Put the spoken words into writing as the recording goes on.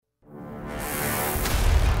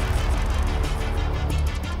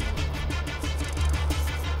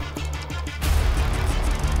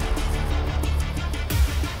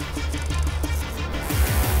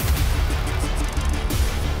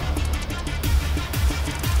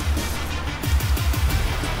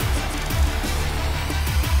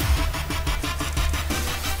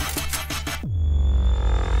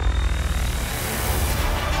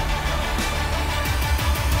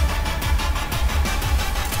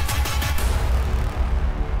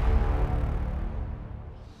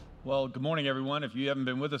Well, good morning, everyone. If you haven't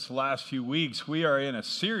been with us the last few weeks, we are in a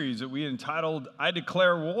series that we entitled, I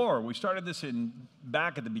Declare War. We started this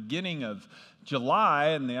back at the beginning of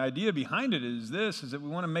July, and the idea behind it is that we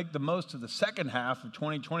want to make the most of the second half of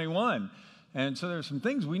 2021. And so there's some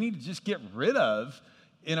things we need to just get rid of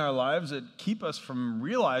in our lives that keep us from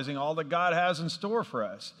realizing all that God has in store for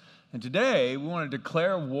us. And today, we want to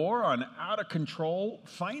declare war on out-of-control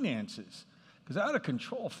finances. Because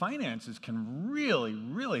out-of-control finances can really,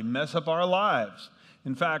 really mess up our lives.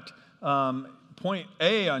 In fact, point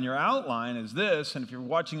A on your outline is this, and if you're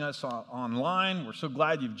watching us online, we're so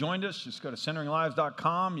glad you've joined us. Just go to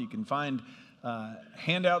centeringlives.com. You can find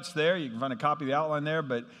handouts there. You can find a copy of the outline there.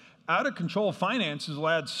 But out-of-control finances will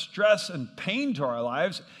add stress and pain to our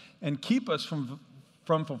lives and keep us from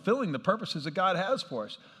fulfilling the purposes that God has for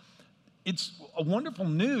us. It's a wonderful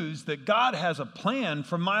news that God has a plan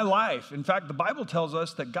for my life. In fact, the Bible tells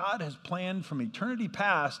us that God has planned from eternity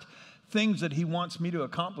past things that he wants me to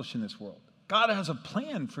accomplish in this world. God has a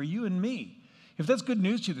plan for you and me. If that's good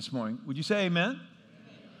news to you this morning, would you say amen?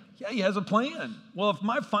 Yeah, he has a plan. Well, if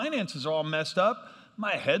my finances are all messed up,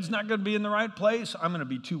 my head's not going to be in the right place. I'm going to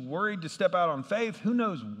be too worried to step out on faith. Who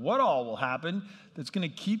knows what all will happen that's going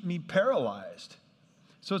to keep me paralyzed.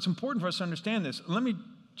 So it's important for us to understand this. Let me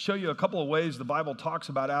show you a couple of ways the Bible talks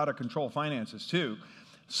about out-of-control finances too.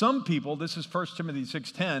 Some people, this is 1 Timothy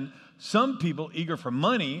 6:10, some people eager for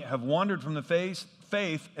money have wandered from the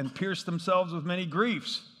faith and pierced themselves with many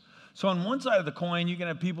griefs. So on one side of the coin, you can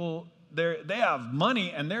have people, they have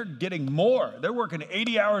money and they're getting more. They're working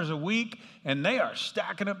 80 hours a week and they are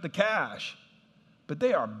stacking up the cash. But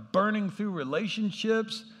they are burning through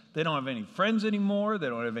relationships. They don't have any friends anymore. They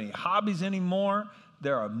don't have any hobbies anymore.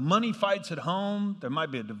 There are money fights at home. There might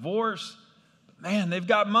be a divorce. But man, they've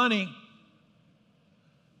got money.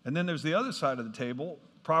 And then there's the other side of the table,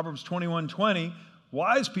 Proverbs 21:20.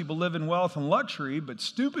 Wise people live in wealth and luxury, but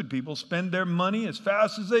stupid people spend their money as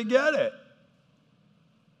fast as they get it.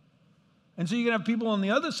 And so you can have people on the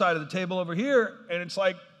other side of the table over here, and it's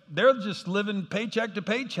like they're just living paycheck to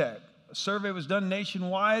paycheck. A survey was done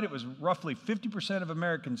nationwide. It was roughly 50% of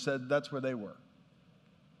Americans said that's where they were.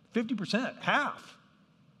 50%, half.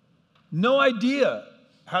 No idea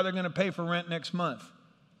how they're going to pay for rent next month.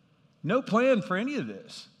 No plan for any of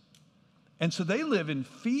this. And so they live in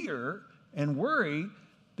fear and worry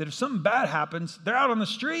that if something bad happens, they're out on the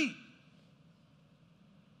street.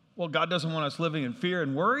 Well, God doesn't want us living in fear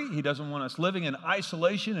and worry. He doesn't want us living in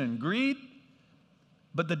isolation and greed.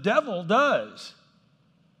 But the devil does.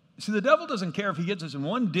 See, the devil doesn't care if he gets us in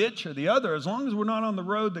one ditch or the other, as long as we're not on the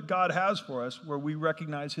road that God has for us where we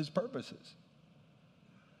recognize his purposes.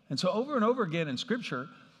 And so over and over again in Scripture,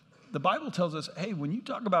 the Bible tells us, hey, when you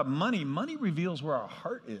talk about money, money reveals where our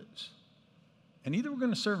heart is. And either we're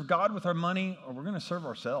going to serve God with our money or we're going to serve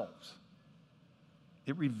ourselves.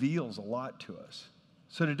 It reveals a lot to us.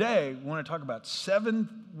 So today, we want to talk about seven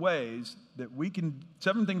things we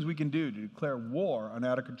can do to declare war on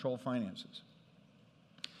out-of-control finances.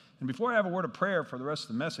 And before I have a word of prayer for the rest of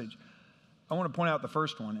the message, I want to point out the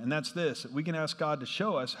first one, and that's this, that we can ask God to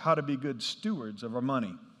show us how to be good stewards of our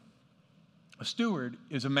money. A steward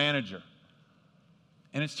is a manager.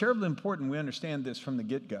 And it's terribly important we understand this from the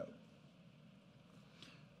get-go.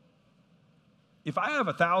 If I have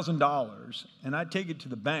 $1,000 and I take it to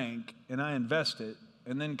the bank and I invest it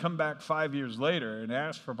and then come back 5 years later and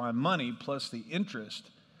ask for my money plus the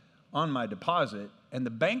interest on my deposit, and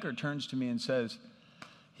the banker turns to me and says,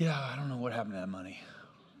 yeah, I don't know what happened to that money.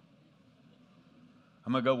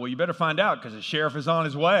 I'm going to go, well, you better find out because the sheriff is on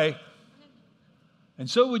his way. And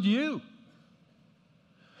so would you.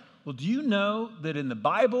 Well, do you know that in the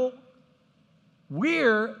Bible,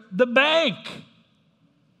 we're the bank?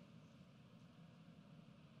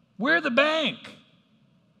 We're the bank.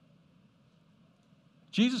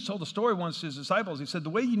 Jesus told a story once to his disciples. He said,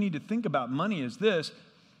 the way you need to think about money is this,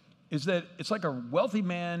 is that it's like a wealthy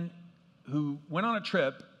man who went on a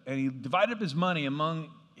trip and he divided up his money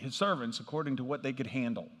among his servants according to what they could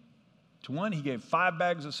handle. To one, he gave 5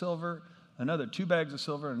 bags of silver, another 2 bags of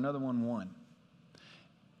silver, and another one.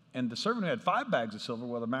 And the servant who had 5 bags of silver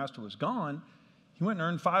while the master was gone, he went and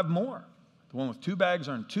earned 5 more. The one with 2 bags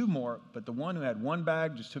earned 2 more, but the one who had 1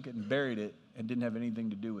 bag just took it and buried it and didn't have anything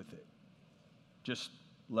to do with it. Just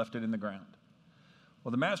left it in the ground.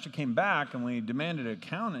 Well, the master came back, and when he demanded an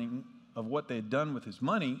accounting of what they had done with his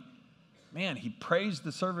money, man, he praised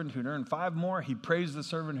the servant who'd earned 5 more. He praised the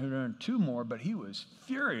servant who'd earned 2 more, but he was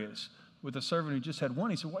furious with the servant who just had 1.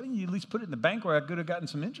 He said, why didn't you at least put it in the bank where I could have gotten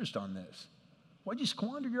some interest on this? Why'd you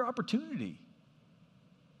squander your opportunity?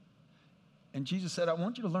 And Jesus said, I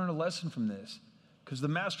want you to learn a lesson from this, because the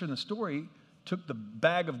master in the story took the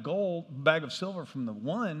bag of silver from the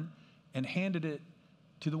one and handed it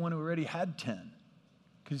to the one who already had 10.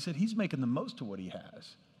 Because he said, he's making the most of what he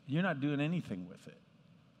has. You're not doing anything with it.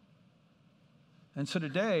 And so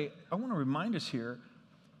today, I want to remind us here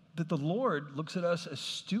that the Lord looks at us as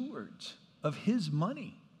stewards of his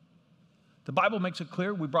money. The Bible makes it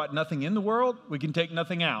clear we brought nothing in the world, we can take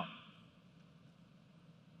nothing out.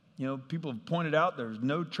 You know, people have pointed out there's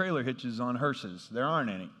no trailer hitches on hearses. There aren't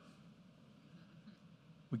any.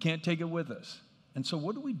 We can't take it with us. And so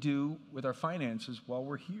what do we do with our finances while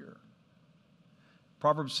we're here?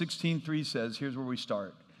 Proverbs 16:3 says, here's where we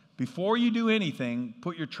start. Before you do anything,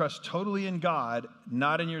 put your trust totally in God,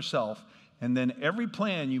 not in yourself, and then every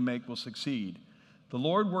plan you make will succeed. The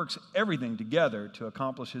Lord works everything together to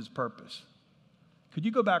accomplish his purpose. Could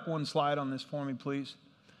you go back one slide on this for me, please?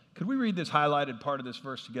 Could we read this highlighted part of this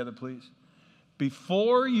verse together, please?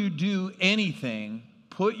 Before you do anything,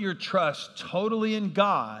 put your trust totally in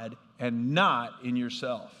God and not in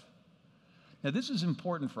yourself. Now, this is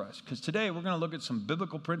important for us because today we're going to look at some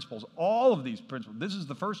biblical principles. All of these principles. This is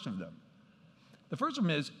the first of them. The first of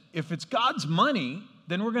them is, if it's God's money,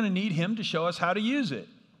 then we're going to need him to show us how to use it.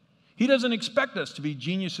 He doesn't expect us to be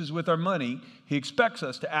geniuses with our money. He expects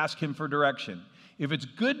us to ask him for direction. If it's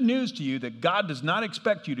good news to you that God does not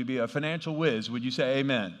expect you to be a financial whiz, would you say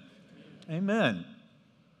amen? Amen.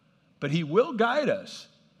 But he will guide us.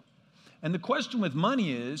 And the question with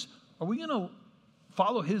money is, are we going to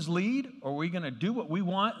follow his lead, or are we going to do what we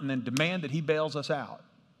want and then demand that he bails us out?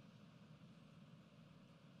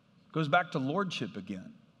 Goes back to lordship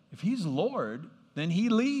again. If he's Lord, then he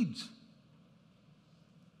leads.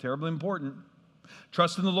 Terribly important.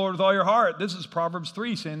 Trust in the Lord with all your heart. This is Proverbs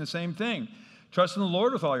 3 saying the same thing. Trust in the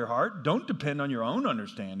Lord with all your heart. Don't depend on your own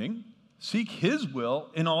understanding. Seek his will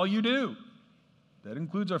in all you do. That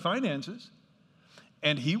includes our finances.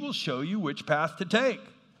 And he will show you which path to take.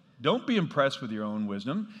 Don't be impressed with your own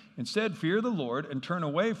wisdom. Instead, fear the Lord and turn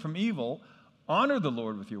away from evil. Honor the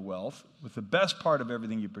Lord with your wealth, with the best part of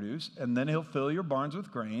everything you produce, and then he'll fill your barns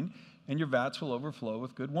with grain, and your vats will overflow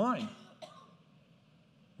with good wine.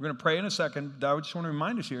 We're going to pray in a second, but I just want to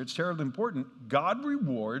remind us here, it's terribly important. God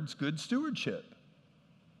rewards good stewardship.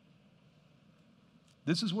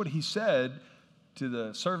 This is what he said to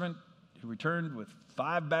the servant who returned with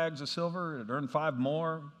 5 bags of silver and earned 5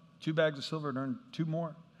 more, 2 bags of silver and earned 2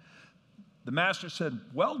 more. The master said,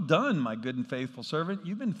 well done, my good and faithful servant.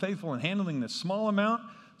 You've been faithful in handling this small amount,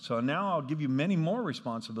 so now I'll give you many more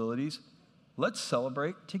responsibilities. Let's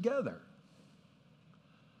celebrate together.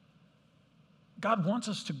 God wants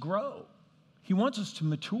us to grow. He wants us to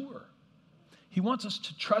mature. He wants us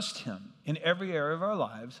to trust him in every area of our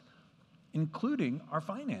lives, including our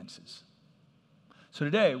finances. So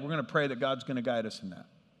today, we're going to pray that God's going to guide us in that.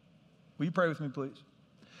 Will you pray with me, please?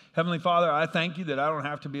 Heavenly Father, I thank you that I don't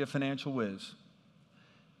have to be a financial whiz.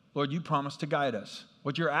 Lord, you promised to guide us.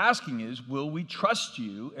 What you're asking is, will we trust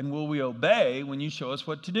you and will we obey when you show us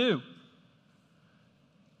what to do?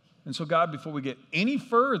 And so, God, before we get any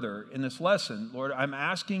further in this lesson, Lord, I'm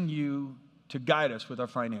asking you to guide us with our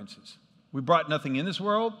finances. We brought nothing in this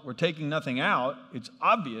world. We're taking nothing out. It's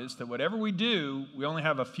obvious that whatever we do, we only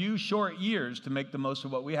have a few short years to make the most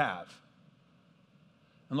of what we have.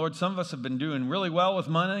 And Lord, some of us have been doing really well with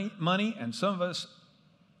money, and some of us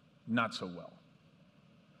not so well.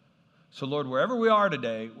 So Lord, wherever we are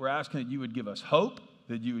today, we're asking that you would give us hope,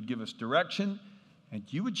 that you would give us direction, and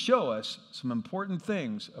you would show us some important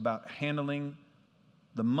things about handling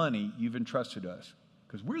the money you've entrusted us.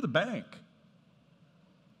 Because we're the bank.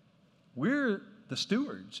 We're the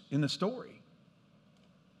stewards in the story.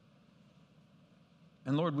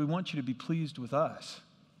 And Lord, we want you to be pleased with us.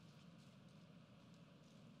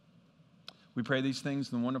 We pray these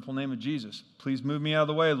things in the wonderful name of Jesus. Please move me out of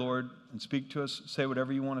the way, Lord, and speak to us, say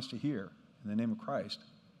whatever you want us to hear. In the name of Christ,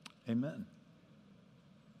 amen.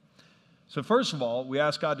 So first of all, we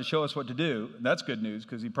ask God to show us what to do. And that's good news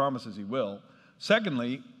because he promises he will.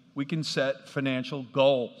 Secondly, we can set financial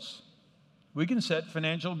goals. We can set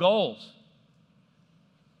financial goals.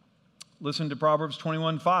 Listen to Proverbs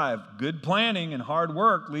 21:5. Good planning and hard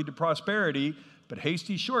work lead to prosperity, but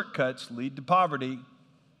hasty shortcuts lead to poverty.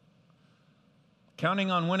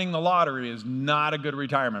 Counting on winning the lottery is not a good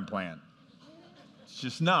retirement plan. It's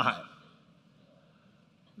just not.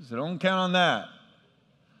 So don't count on that.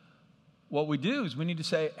 What we do is we need to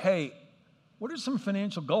say, hey, what are some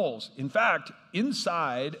financial goals? In fact,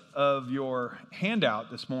 inside of your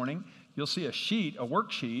handout this morning, you'll see a sheet, a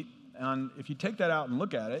worksheet, and if you take that out and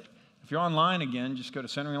look at it, if you're online again, just go to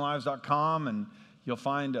centeringlives.com and you'll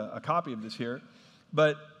find a copy of this here.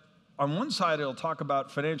 But on one side, it'll talk about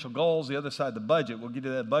financial goals, the other side, the budget. We'll get to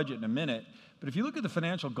that budget in a minute. But if you look at the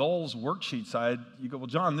financial goals worksheet side, you go, well,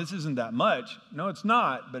 John, this isn't that much. No, it's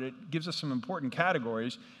not, but it gives us some important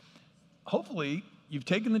categories. Hopefully, you've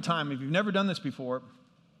taken the time, if you've never done this before,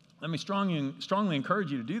 let me strongly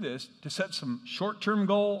encourage you to do this, to set some short-term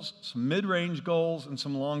goals, some mid-range goals, and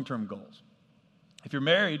some long-term goals. If you're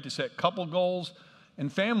married, to set couple goals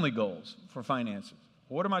and family goals for finances.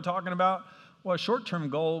 What am I talking about? Well, a short-term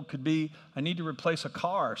goal could be, I need to replace a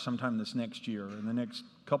car sometime this next year or in the next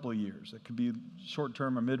couple of years. It could be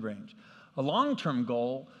short-term or mid-range. A long-term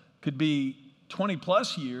goal could be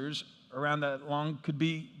 20-plus years. Around that long could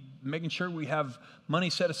be making sure we have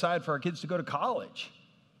money set aside for our kids to go to college.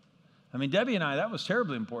 I mean, Debbie and I, that was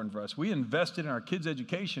terribly important for us. We invested in our kids'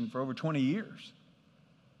 education for over 20 years.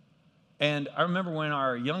 And I remember when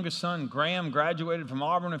our youngest son, Graham, graduated from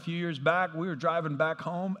Auburn a few years back, we were driving back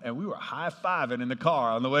home, and we were high-fiving in the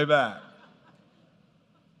car on the way back.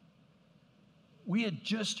 We had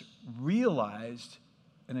just realized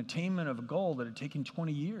an attainment of a goal that had taken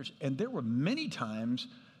 20 years. And there were many times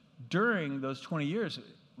during those 20 years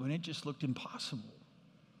when it just looked impossible.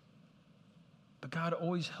 But God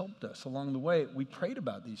always helped us along the way. We prayed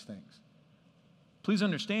about these things. Please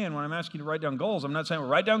understand, when I'm asking you to write down goals, I'm not saying, well,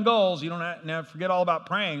 write down goals. You don't have to forget all about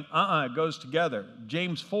praying. It goes together.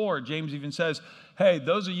 James 4, James even says, hey,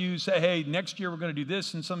 those of you who say, hey, next year we're going to do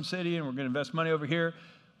this in some city and we're going to invest money over here.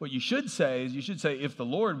 What you should say is, if the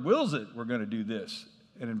Lord wills it, we're going to do this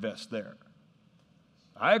and invest there.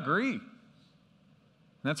 I agree. And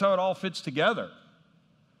that's how it all fits together.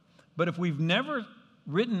 But if we've never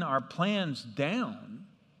written our plans down,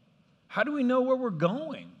 how do we know where we're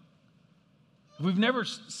going? If we've never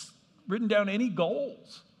written down any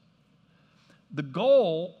goals. The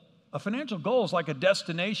goal, a financial goal, is like a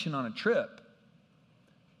destination on a trip.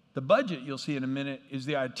 The budget, you'll see in a minute, is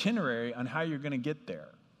the itinerary on how you're going to get there.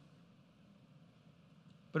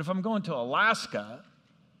 But if I'm going to Alaska,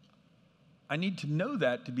 I need to know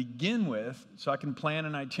that to begin with so I can plan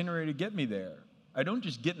an itinerary to get me there. I don't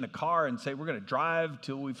just get in the car and say, we're going to drive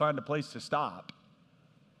till we find a place to stop.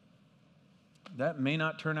 That may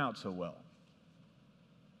not turn out so well.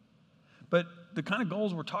 But the kind of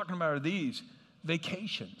goals we're talking about are these: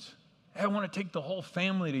 vacations. Hey, I want to take the whole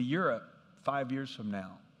family to Europe 5 years from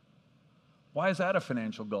now. Why is that a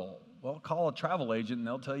financial goal? Well, call a travel agent and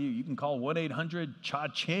they'll tell you, you can call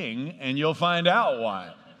 1-800-CHA-CHING and you'll find out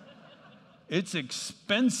why. It's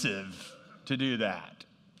expensive to do that.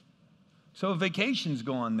 So vacations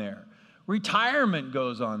go on there. Retirement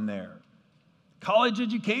goes on there. College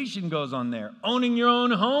education goes on there. Owning your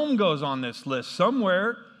own home goes on this list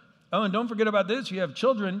somewhere. Oh, and don't forget about this. If you have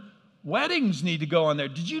children, weddings need to go on there.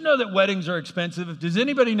 Did you know that weddings are expensive? Does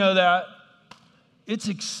anybody know that? It's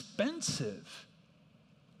expensive.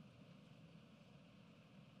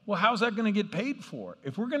 Well, how's that going to get paid for?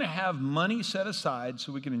 If we're going to have money set aside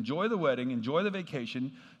so we can enjoy the wedding, enjoy the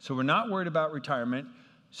vacation, so we're not worried about retirement,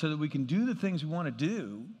 so that we can do the things we want to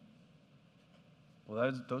do,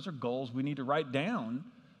 well, those are goals we need to write down,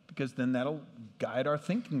 because then that'll guide our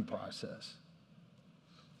thinking process.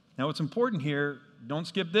 Now, what's important here, don't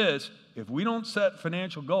skip this, if we don't set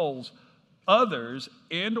financial goals, others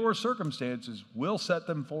and or circumstances will set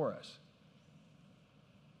them for us.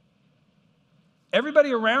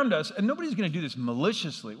 Everybody around us, and nobody's going to do this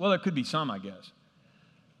maliciously. Well, there could be some, I guess.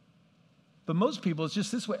 But most people, it's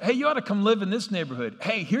just this way. Hey, you ought to come live in this neighborhood.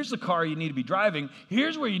 Hey, here's the car you need to be driving.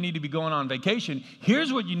 Here's where you need to be going on vacation.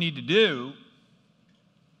 Here's what you need to do.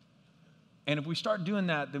 And if we start doing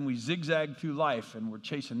that, then we zigzag through life and we're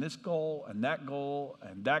chasing this goal and that goal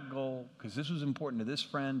and that goal, because this was important to this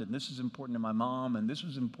friend and this is important to my mom and this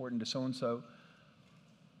was important to so-and-so.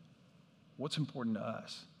 What's important to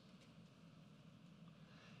us?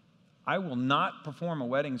 I will not perform a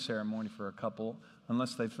wedding ceremony for a couple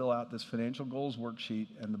unless they fill out this financial goals worksheet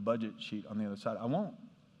and the budget sheet on the other side. I won't.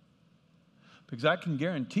 Because I can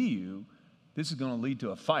guarantee you this is going to lead to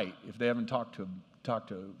a fight if they haven't talked to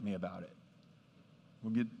me about it.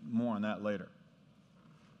 We'll get more on that later.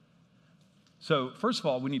 So first of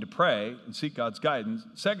all, we need to pray and seek God's guidance.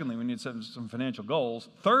 Secondly, we need to set some financial goals.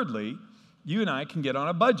 Thirdly, you and I can get on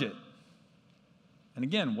a budget. And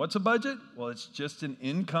again, what's a budget? Well, it's just an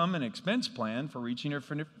income and expense plan for reaching your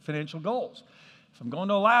financial goals. If I'm going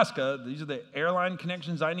to Alaska, these are the airline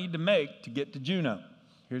connections I need to make to get to Juneau.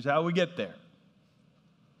 Here's how we get there.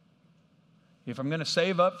 If I'm going to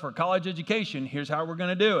save up for college education, here's how we're going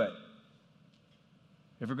to do it.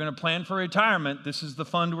 If we're going to plan for retirement, this is the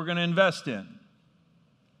fund we're going to invest in.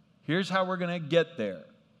 Here's how we're going to get there.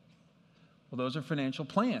 Well, those are financial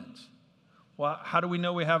plans. Well, how do we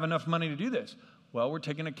know we have enough money to do this? Well, we're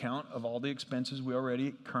taking account of all the expenses we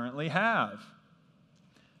already currently have.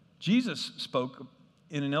 Jesus spoke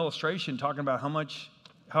in an illustration talking about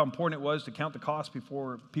how important it was to count the cost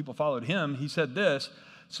before people followed him. He said this,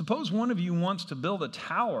 suppose one of you wants to build a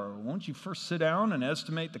tower. Won't you first sit down and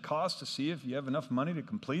estimate the cost to see if you have enough money to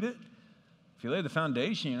complete it? If you lay the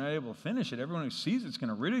foundation, you're not able to finish it. Everyone who sees it's going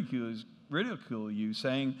to ridicule you,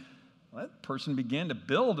 saying, well, that person began to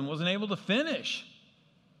build and wasn't able to finish.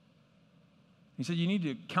 He said, you need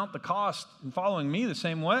to count the cost in following me the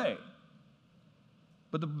same way.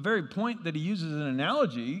 But the very point that he uses an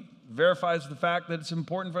analogy verifies the fact that it's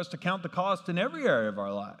important for us to count the cost in every area of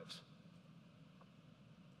our lives.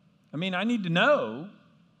 I mean, I need to know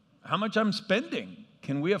how much I'm spending.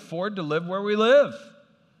 Can we afford to live where we live?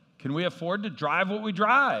 Can we afford to drive what we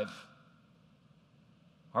drive?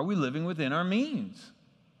 Are we living within our means?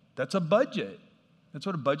 That's a budget. That's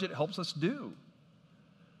what a budget helps us do.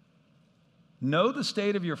 Know the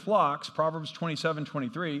state of your flocks, Proverbs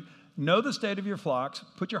 27:23. Know the state of your flocks.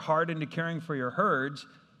 Put your heart into caring for your herds.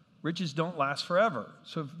 Riches don't last forever.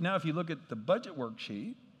 So now if you look at the budget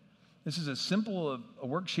worksheet, this is as simple a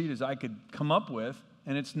worksheet as I could come up with,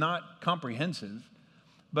 and it's not comprehensive,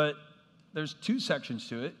 but there's two sections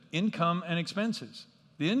to it, income and expenses.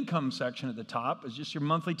 The income section at the top is just your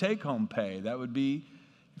monthly take-home pay. That would be,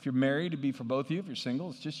 if you're married, it'd be for both of you. If you're single,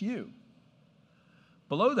 it's just you.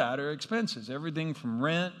 Below that are expenses, everything from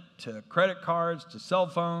rent to credit cards to cell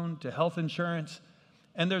phone to health insurance.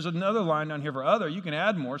 And there's another line down here for other. You can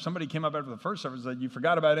add more. Somebody came up after the first service and said, you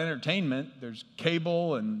forgot about entertainment. There's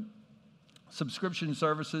cable and subscription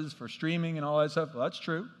services for streaming and all that stuff. Well, that's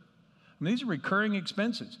true. I mean, these are recurring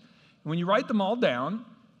expenses. And when you write them all down,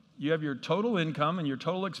 you have your total income and your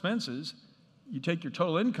total expenses. You take your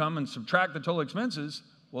total income and subtract the total expenses.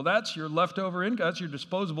 Well, that's your leftover income. That's your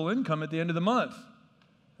disposable income at the end of the month.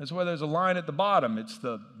 That's why there's a line at the bottom. It's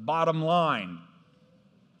the bottom line.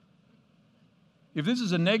 If this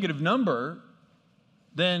is a negative number,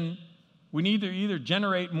 then we need to either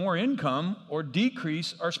generate more income or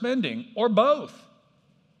decrease our spending, or both.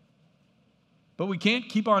 But we can't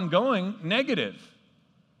keep on going negative.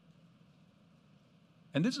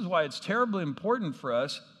 And this is why it's terribly important for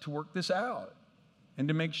us to work this out and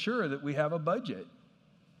to make sure that we have a budget.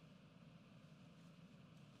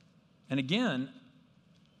 And again,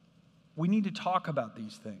 we need to talk about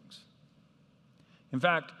these things. In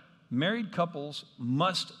fact, married couples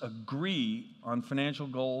must agree on financial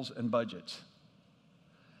goals and budgets.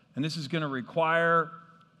 And this is going to require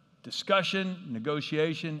discussion,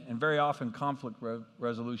 negotiation, and very often conflict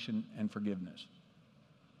resolution and forgiveness.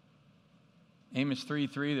 Amos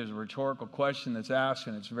 3:3, there's a rhetorical question that's asked,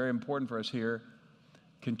 and it's very important for us here.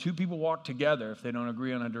 Can two people walk together if they don't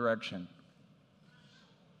agree on a direction?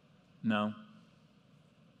 No.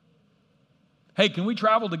 Hey, can we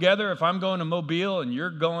travel together if I'm going to Mobile and you're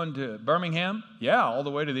going to Birmingham? Yeah, all the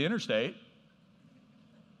way to the interstate.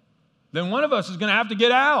 Then one of us is going to have to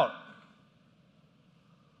get out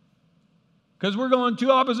because we're going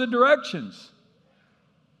two opposite directions.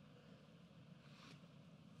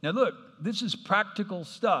 Now look, this is practical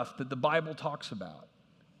stuff that the Bible talks about.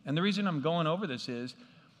 And the reason I'm going over this is,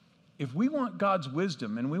 if we want God's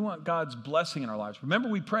wisdom and we want God's blessing in our lives, remember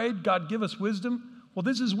we prayed, God give us wisdom? Well,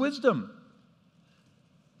 this is wisdom.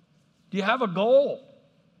 Do you have a goal?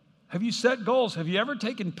 Have you set goals? Have you ever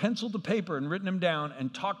taken pencil to paper and written them down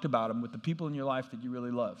and talked about them with the people in your life that you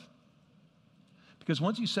really love? Because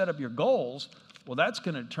once you set up your goals, well, that's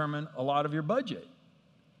going to determine a lot of your budget.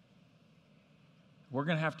 We're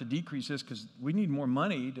going to have to decrease this because we need more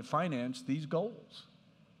money to finance these goals.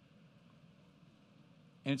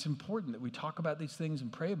 And it's important that we talk about these things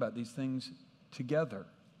and pray about these things together.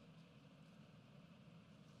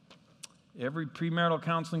 Every premarital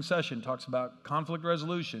counseling session talks about conflict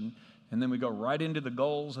resolution, and then we go right into the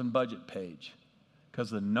goals and budget page. Because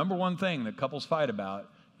the number one thing that couples fight about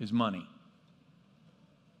is money.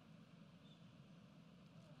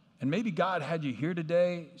 And maybe God had you here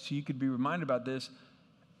today so you could be reminded about this.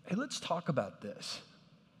 Hey, let's talk about this,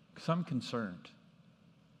 because I'm concerned.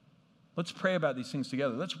 Let's pray about these things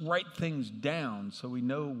together. Let's write things down so we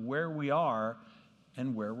know where we are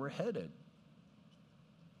and where we're headed.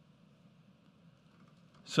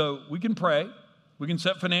 So we can pray, we can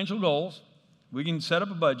set financial goals, we can set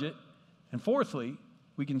up a budget, and fourthly,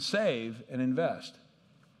 we can save and invest.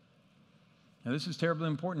 Now this is terribly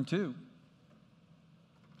important too.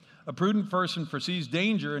 A prudent person foresees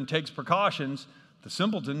danger and takes precautions. The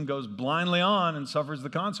simpleton goes blindly on and suffers the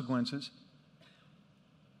consequences.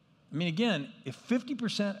 I mean, again, if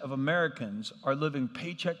 50% of Americans are living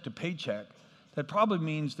paycheck to paycheck, that probably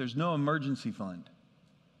means there's no emergency fund.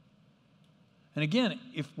 And again,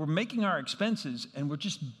 if we're making our expenses and we're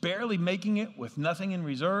just barely making it with nothing in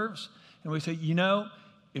reserves, and we say,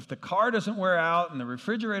 if the car doesn't wear out and the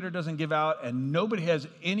refrigerator doesn't give out and nobody has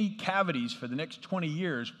any cavities for the next 20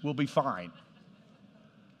 years, we'll be fine.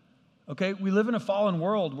 Okay, we live in a fallen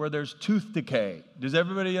world where there's tooth decay. Does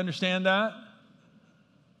everybody understand that?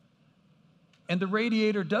 And the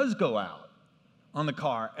radiator does go out on the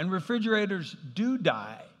car, and refrigerators do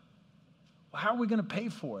die. Well, how are we going to pay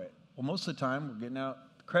for it? Well, most of the time, we're getting out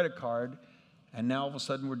the credit card, and now all of a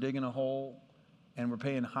sudden we're digging a hole, and we're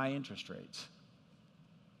paying high interest rates.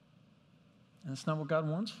 And that's not what God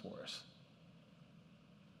wants for us.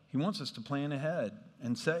 He wants us to plan ahead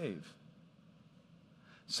and save.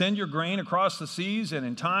 Send your grain across the seas, and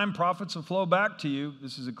in time profits will flow back to you.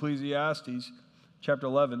 This is Ecclesiastes chapter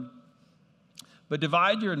 11. But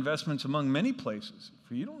divide your investments among many places,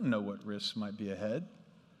 for you don't know what risks might be ahead.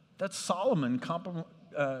 That's Solomon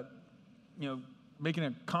making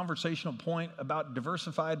a conversational point about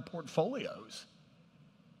diversified portfolios.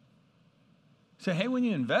 Say, hey, when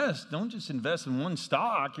you invest, don't just invest in one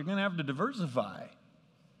stock. You're going to have to diversify.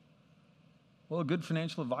 Well, a good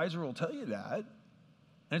financial advisor will tell you that.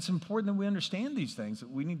 And it's important that we understand these things, that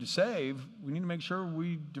we need to save. We need to make sure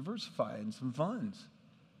we diversify in some funds.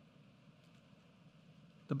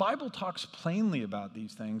 The Bible talks plainly about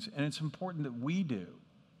these things, and it's important that we do.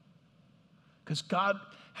 Because God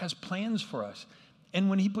has plans for us. And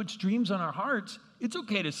when He puts dreams on our hearts, it's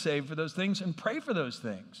okay to save for those things and pray for those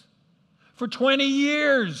things. For 20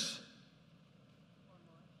 years.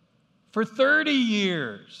 For 30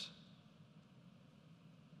 years.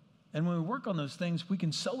 And when we work on those things, we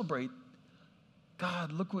can celebrate,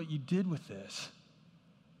 God, look what you did with this.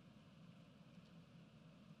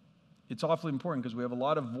 It's awfully important because we have a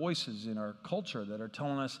lot of voices in our culture that are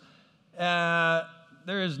telling us,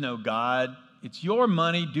 there is no God. It's your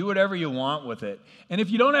money. Do whatever you want with it. And if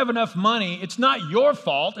you don't have enough money, it's not your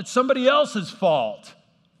fault. It's somebody else's fault.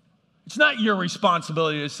 It's not your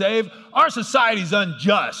responsibility to save. Our society's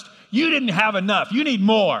unjust. You didn't have enough. You need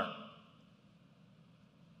more.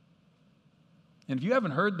 And if you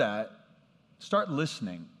haven't heard that, start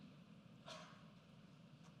listening.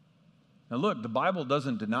 Now look, the Bible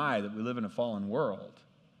doesn't deny that we live in a fallen world.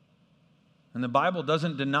 And the Bible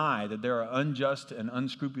doesn't deny that there are unjust and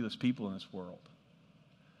unscrupulous people in this world.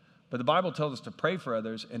 But the Bible tells us to pray for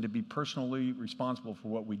others and to be personally responsible for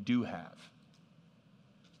what we do have.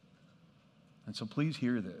 And so please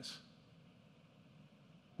hear this.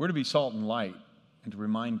 We're to be salt and light and to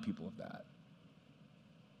remind people of that.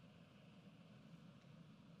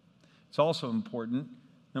 It's also important,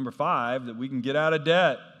 number 5, that we can get out of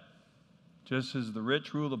debt. Just as the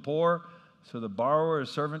rich rule the poor, so the borrower is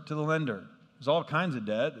servant to the lender. There's all kinds of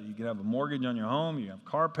debt. You can have a mortgage on your home. You can have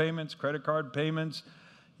car payments, credit card payments.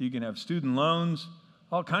 You can have student loans,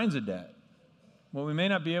 all kinds of debt. Well, we may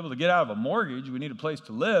not be able to get out of a mortgage. We need a place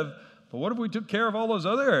to live. But what if we took care of all those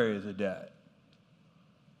other areas of debt?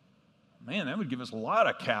 Man, that would give us a lot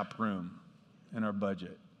of cap room in our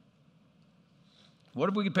budget. What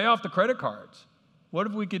if we could pay off the credit cards? What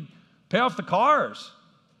if we could pay off the cars?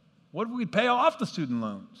 What if we could pay off the student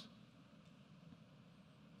loans?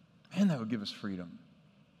 Man, that would give us freedom.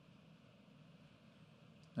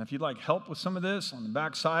 Now, if you'd like help with some of this, on the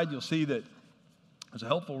back side, you'll see that there's a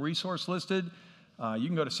helpful resource listed. You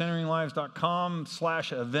can go to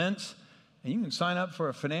centeringlives.com/events, and you can sign up for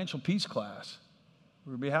a financial peace class.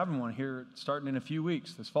 We'll be having one here starting in a few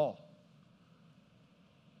weeks this fall.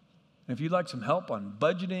 And if you'd like some help on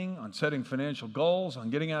budgeting, on setting financial goals, on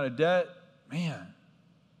getting out of debt, man,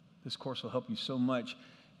 this course will help you so much.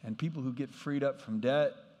 And people who get freed up from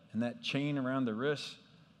debt and that chain around their wrists,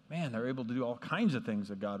 man, they're able to do all kinds of things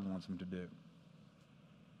that God wants them to do.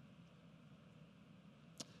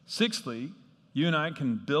 Sixthly, you and I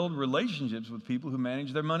can build relationships with people who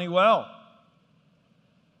manage their money well.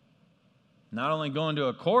 Not only going to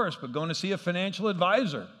a course, but going to see a financial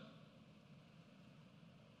advisor.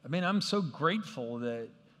 I mean, I'm so grateful that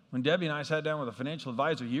when Debbie and I sat down with a financial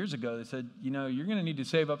advisor years ago, they said, you're going to need to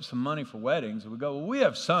save up some money for weddings. And we go, well, we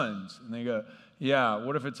have sons. And they go, yeah,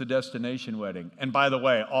 what if it's a destination wedding? And by the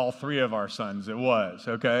way, all 3 of our sons, it was,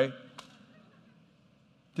 okay?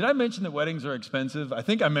 Did I mention that weddings are expensive? I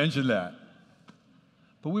think I mentioned that.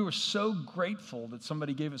 But we were so grateful that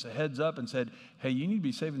somebody gave us a heads up and said, hey, you need to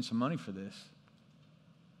be saving some money for this.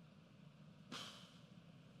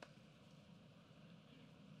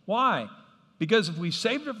 Why? Because if we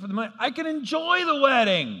saved it for the money, I can enjoy the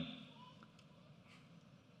wedding.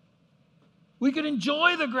 We could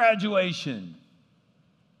enjoy the graduation.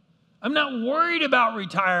 I'm not worried about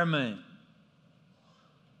retirement.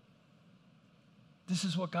 This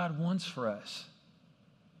is what God wants for us.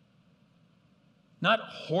 Not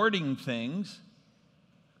hoarding things,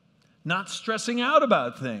 not stressing out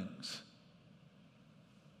about things,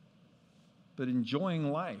 but enjoying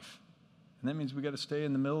life. And that means we got to stay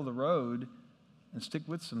in the middle of the road and stick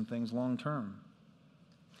with some things long term.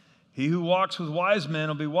 He who walks with wise men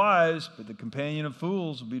will be wise, but the companion of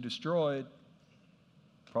fools will be destroyed.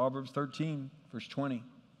 Proverbs 13, verse 20.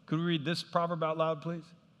 Could we read this proverb out loud, please?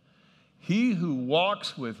 He who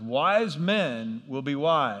walks with wise men will be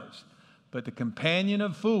wise, but the companion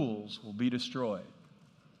of fools will be destroyed.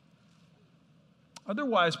 Are there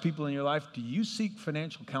wise people in your life? Do you seek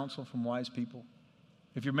financial counsel from wise people?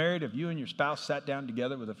 If you're married, have you and your spouse sat down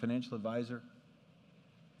together with a financial advisor?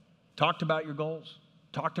 Talked about your goals?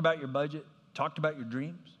 Talked about your budget? Talked about your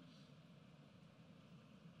dreams?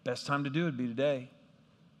 Best time to do it would be today.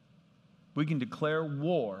 We can declare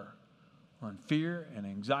war on fear and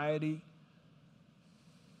anxiety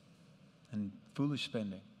and foolish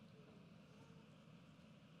spending.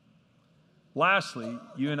 Lastly,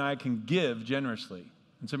 you and I can give generously.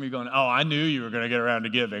 And some of you are going, oh, I knew you were going to get around to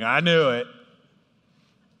giving. I knew it.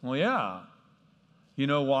 Well, yeah. You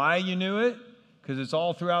know why you knew it? Because it's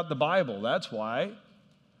all throughout the Bible. That's why.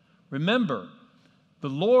 Remember, the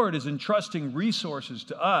Lord is entrusting resources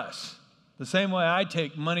to us. The same way I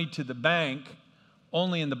take money to the bank,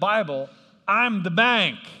 only in the Bible, I'm the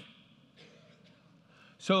bank.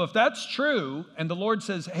 So if that's true, and the Lord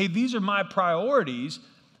says, hey, these are my priorities,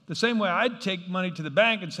 the same way I'd take money to the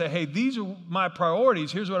bank and say, hey, these are my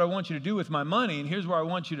priorities, here's what I want you to do with my money, and here's where I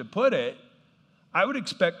want you to put it, I would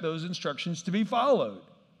expect those instructions to be followed.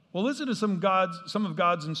 Well, listen to some of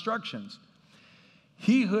God's instructions.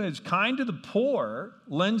 He who is kind to the poor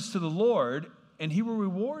lends to the Lord, and he will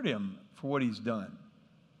reward him for what he's done.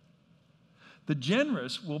 The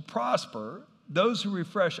generous will prosper. Those who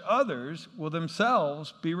refresh others will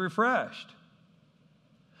themselves be refreshed.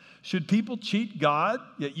 Should people cheat God?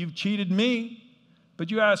 Yet you've cheated me.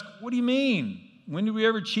 But you ask, what do you mean? When did we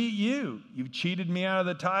ever cheat you? You've cheated me out of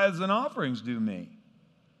the tithes and offerings due me.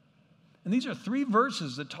 And these are 3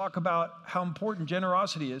 verses that talk about how important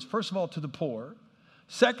generosity is. First of all, to the poor.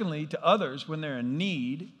 Secondly, to others when they're in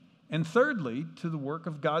need. And thirdly, to the work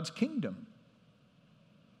of God's kingdom.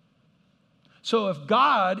 So if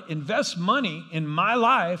God invests money in my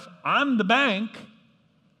life, I'm the bank.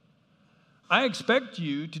 I expect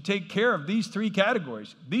you to take care of these 3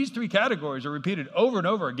 categories. These 3 categories are repeated over and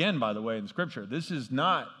over again, by the way, in Scripture. This is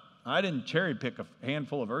not, I didn't cherry pick a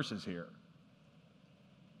handful of verses here.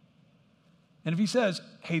 And if he says,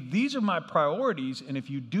 hey, these are my priorities, and if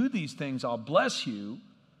you do these things, I'll bless you,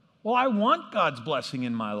 well, I want God's blessing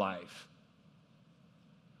in my life.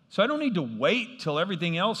 So I don't need to wait till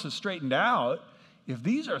everything else is straightened out. If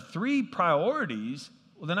these are 3 priorities,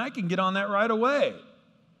 well, then I can get on that right away.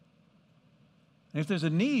 And if there's a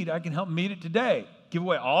need, I can help meet it today. Give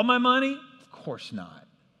away all my money? Of course not.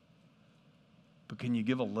 But can you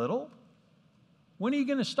give a little? When are you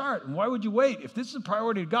going to start? And why would you wait? If this is a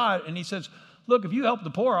priority to God, and he says, look, if you help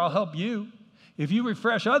the poor, I'll help you. If you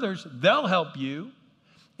refresh others, they'll help you.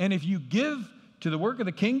 And if you give to the work of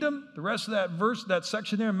the kingdom, the rest of that verse, that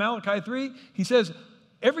section there in Malachi 3, he says,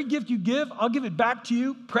 every gift you give, I'll give it back to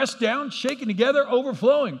you, pressed down, shaken together,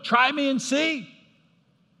 overflowing. Try me and see.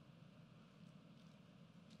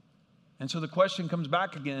 And so the question comes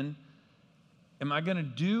back again, am I going to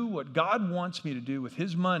do what God wants me to do with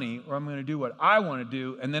his money, or am I going to do what I want to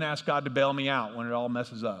do and then ask God to bail me out when it all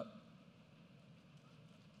messes up?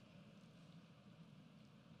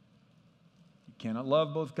 You cannot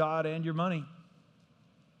love both God and your money.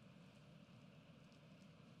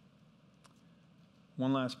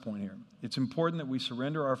 One last point here. It's important that we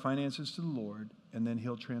surrender our finances to the Lord, and then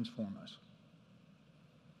he'll transform us.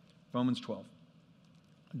 Romans 12.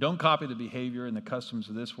 Don't copy the behavior and the customs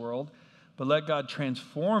of this world, but let God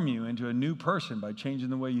transform you into a new person by changing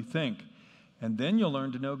the way you think. And then you'll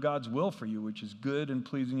learn to know God's will for you, which is good and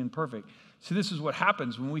pleasing and perfect. See, this is what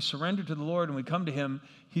happens when we surrender to the Lord and we come to him.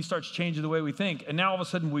 He starts changing the way we think. And now all of a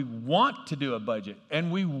sudden we want to do a budget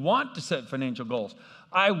and we want to set financial goals.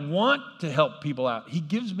 I want to help people out. He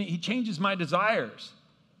changes my desires.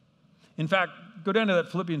 In fact, go down to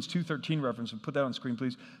that Philippians 2:13 reference and put that on screen,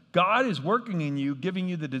 please. God is working in you, giving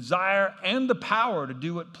you the desire and the power to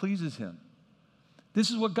do what pleases him. This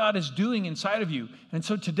is what God is doing inside of you. And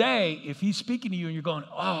so today, if he's speaking to you and you're going,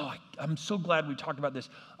 oh, I'm so glad we talked about this.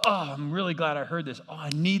 Oh, I'm really glad I heard this. Oh, I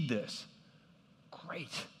need this.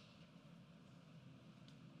 Great.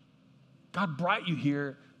 God brought you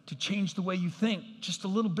here to change the way you think just a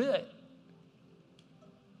little bit.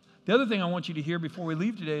 The other thing I want you to hear before we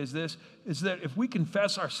leave today is this, is that if we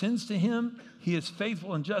confess our sins to him, he is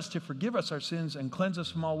faithful and just to forgive us our sins and cleanse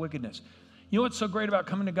us from all wickedness. You know what's so great about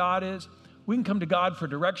coming to God is we can come to God for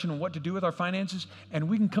direction on what to do with our finances, and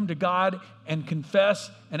we can come to God and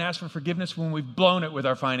confess and ask for forgiveness when we've blown it with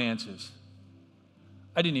our finances.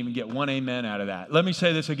 I didn't even get one amen out of that. Let me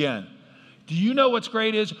say this again. Do you know what's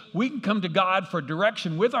great is we can come to God for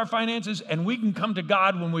direction with our finances, and we can come to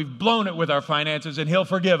God when we've blown it with our finances, and he'll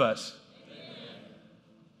forgive us. Amen.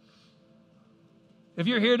 If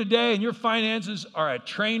you're here today and your finances are a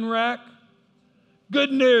train wreck,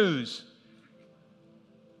 good news.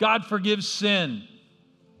 God forgives sin.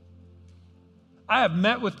 I have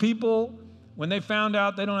met with people when they found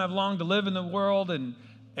out they don't have long to live in the world,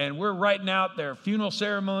 and we're writing out their funeral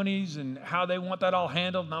ceremonies and how they want that all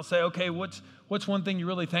handled. And I'll say, okay, what's one thing you're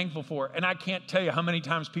really thankful for? And I can't tell you how many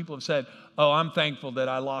times people have said, oh, I'm thankful that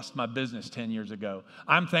I lost my business 10 years ago.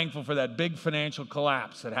 I'm thankful for that big financial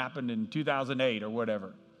collapse that happened in 2008 or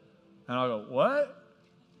whatever. And I'll go, what?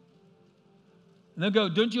 And they'll go,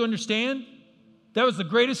 don't you understand? That was the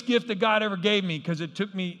greatest gift that God ever gave me because it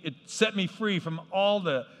set me free from all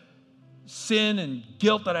the sin and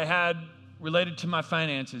guilt that I had related to my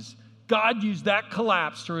finances. God used that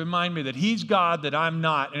collapse to remind me that he's God, that I'm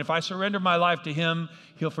not. And if I surrender my life to him,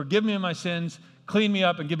 he'll forgive me of my sins, clean me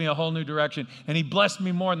up, and give me a whole new direction. And he blessed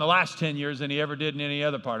me more in the last 10 years than he ever did in any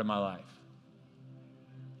other part of my life.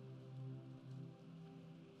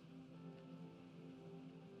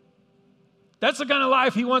 That's the kind of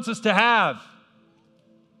life he wants us to have.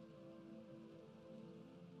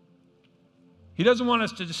 He doesn't want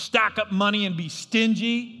us to just stack up money and be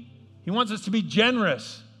stingy. He wants us to be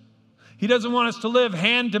generous. He doesn't want us to live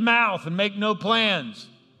hand to mouth and make no plans.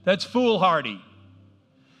 That's foolhardy.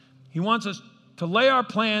 He wants us to lay our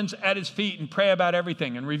plans at his feet and pray about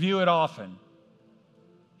everything and review it often.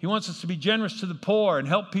 He wants us to be generous to the poor and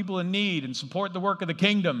help people in need and support the work of the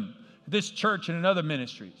kingdom, this church and in other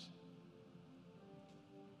ministries.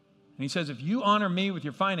 And he says, if you honor me with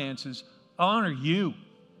your finances, I'll honor you.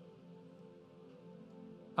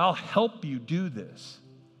 I'll help you do this.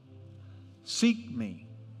 Seek me.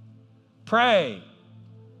 Pray.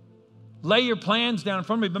 Lay your plans down in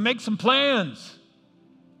front of me, but make some plans.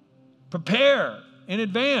 Prepare in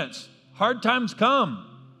advance. Hard times come.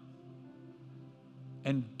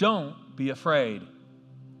 And don't be afraid.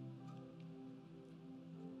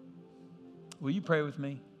 Will you pray with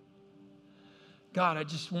me? God, I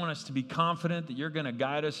just want us to be confident that you're going to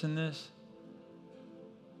guide us in this.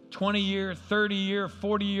 20-year, 30-year,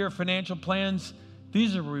 40-year financial plans,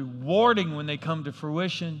 these are rewarding when they come to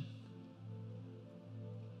fruition.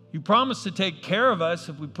 You promise to take care of us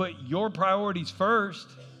if we put your priorities first.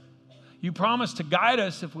 You promise to guide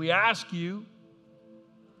us if we ask you.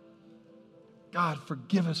 God,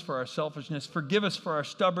 forgive us for our selfishness. Forgive us for our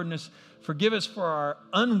stubbornness. Forgive us for our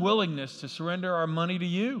unwillingness to surrender our money to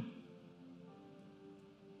you.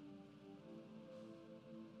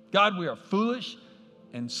 God, we are foolish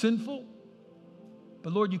and sinful.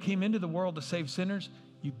 But Lord, you came into the world to save sinners.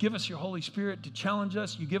 You give us your Holy Spirit to challenge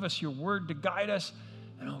us. You give us your word to guide us.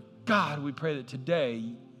 And oh God, we pray that today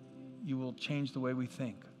you will change the way we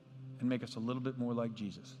think and make us a little bit more like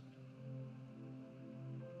Jesus.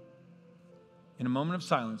 In a moment of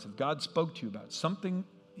silence, if God spoke to you about something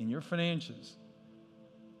in your finances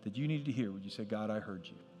that you needed to hear, would you say, God, I heard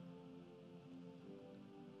you?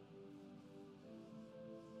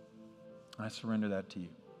 I surrender that to you.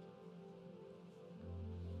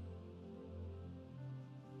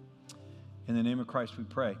 In the name of Christ we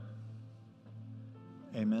pray.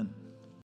 Amen.